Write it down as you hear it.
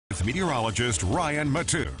with meteorologist Ryan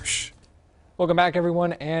Matoush. Welcome back,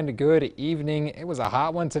 everyone, and good evening. It was a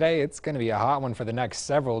hot one today. It's going to be a hot one for the next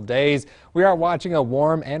several days. We are watching a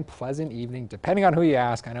warm and pleasant evening, depending on who you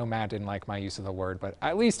ask. I know Matt didn't like my use of the word, but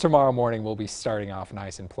at least tomorrow morning we'll be starting off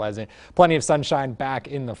nice and pleasant. Plenty of sunshine back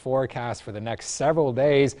in the forecast for the next several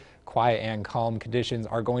days. Quiet and calm conditions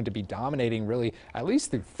are going to be dominating really at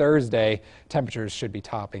least through Thursday. Temperatures should be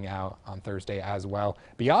topping out on Thursday as well.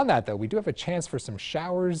 Beyond that, though, we do have a chance for some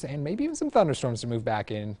showers and maybe even some thunderstorms to move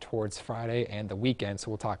back in towards Friday and the weekend.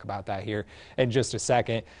 So we'll talk about that here in just a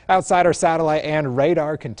second. Outside our satellite and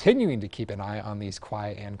radar, continuing to keep an eye on these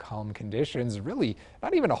quiet and calm conditions. Really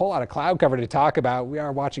not even a whole lot of cloud cover to talk about. We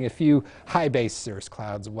are watching a few high base cirrus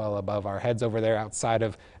clouds well above our heads over there outside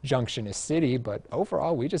of Junction City, but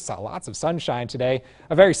overall we just saw lots of sunshine today.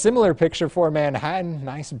 A very similar picture for Manhattan.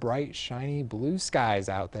 Nice, bright, shiny blue skies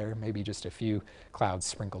out there. Maybe just a few clouds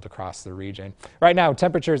sprinkled across the region. Right now,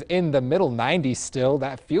 temperatures in the middle 90s still.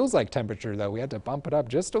 That feels like temperature, though. We had to bump it up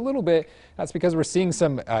just a little bit. That's because we're seeing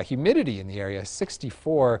some humidity in the area,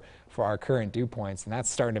 64 for our current dew points, and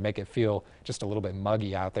that's starting to make it feel just a little bit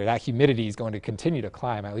muggy out there. That humidity is going to continue to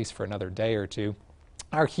climb, at least for another day or two.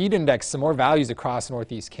 Our heat index, some more values across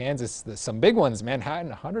northeast Kansas. Some big ones. Manhattan,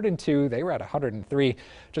 102. They were at 103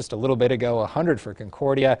 just a little bit ago. 100 for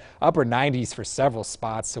Concordia. Upper 90s for several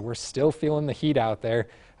spots. So we're still feeling the heat out there.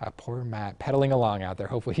 Poor Matt pedaling along out there.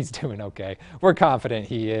 Hopefully he's doing okay. We're confident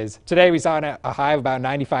he is. Today we saw a high of about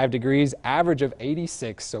 95 degrees, average of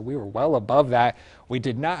 86. So we were well above that. We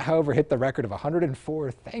did not, however, hit the record of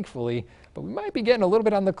 104, thankfully, but we might be getting a little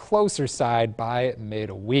bit on the closer side by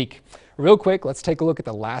midweek. Real quick, let's take a look at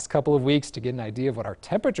the last couple of weeks to get an idea of what our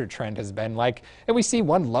temperature trend has been like. And we see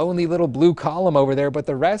one lonely little blue column over there, but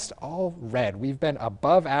the rest all red. We've been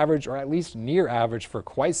above average, or at least near average, for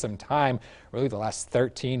quite some time, really the last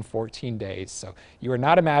 13, 14 days. So you are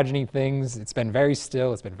not imagining things. It's been very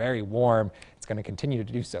still. It's been very warm. It's going to continue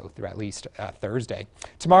to do so through at least Thursday.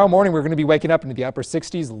 Tomorrow morning, we're going to be waking up into the upper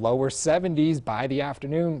 60s, lower 70s by the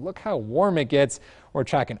afternoon. Look how warm it gets. We're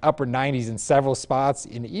tracking upper 90s in several spots,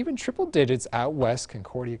 and even triple digits out west.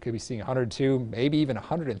 Concordia could be seeing 102, maybe even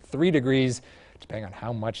 103 degrees, depending on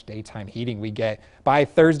how much daytime heating we get. By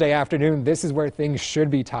Thursday afternoon, this is where things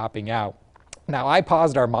should be topping out. Now, I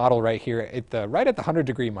paused our model right here right at the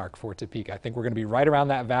 100-degree mark for Topeka. I think we're going to be right around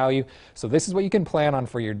that value. So this is what you can plan on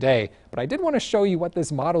for your day. But I did want to show you what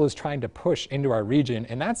this model is trying to push into our region,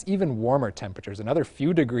 and that's even warmer temperatures, another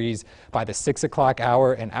few degrees by the 6 o'clock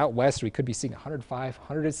hour. And out west, we could be seeing 105,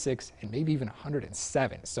 106, and maybe even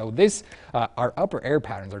 107. So our upper air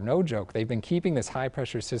patterns are no joke. They've been keeping this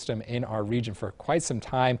high-pressure system in our region for quite some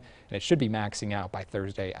time, and it should be maxing out by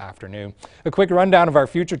Thursday afternoon. A quick rundown of our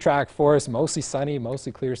future track for us. Mostly sunny,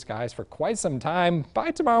 mostly clear skies for quite some time.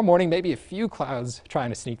 By tomorrow morning, maybe a few clouds trying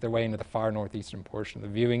to sneak their way into the far northeastern portion of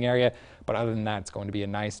the viewing area. But other than that, it's going to be a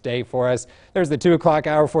nice day for us. There's the 2 o'clock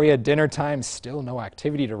hour for you. Dinner time, still no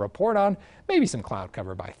activity to report on. Maybe some cloud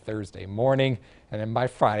cover by Thursday morning. And then by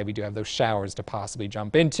Friday, we do have those showers to possibly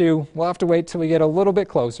jump into. We'll have to wait till we get a little bit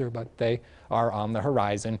closer, but they are on the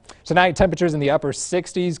horizon. Tonight, temperatures in the upper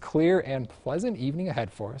 60s, clear and pleasant evening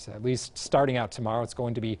ahead for us. At least starting out tomorrow, it's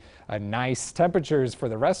going to be a nice temperatures for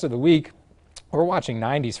the rest of the week. We're watching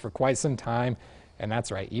 90s for quite some time. And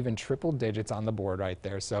that's right, even triple digits on the board right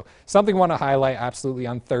there. So something I want to highlight absolutely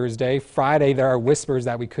on Thursday. Friday, there are whispers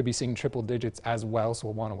that we could be seeing triple digits as well. So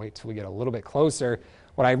we'll want to wait till we get a little bit closer.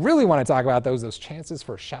 What I really want to talk about, though, is those chances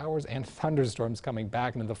for showers and thunderstorms coming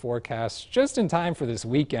back into the forecast just in time for this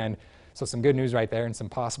weekend. So some good news right there and some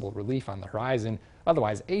possible relief on the horizon.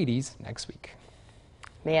 Otherwise, 80s next week.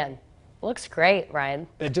 Man, looks great, Ryan.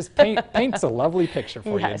 It just paints a lovely picture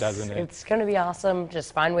for you, doesn't it? It's going to be awesome.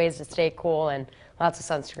 Just find ways to stay cool and lots of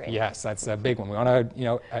sunscreen. Yes, that's a big one. We want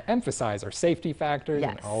to, emphasize our safety factors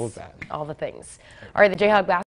and all of that. All the things. All right, the Jayhawk basketball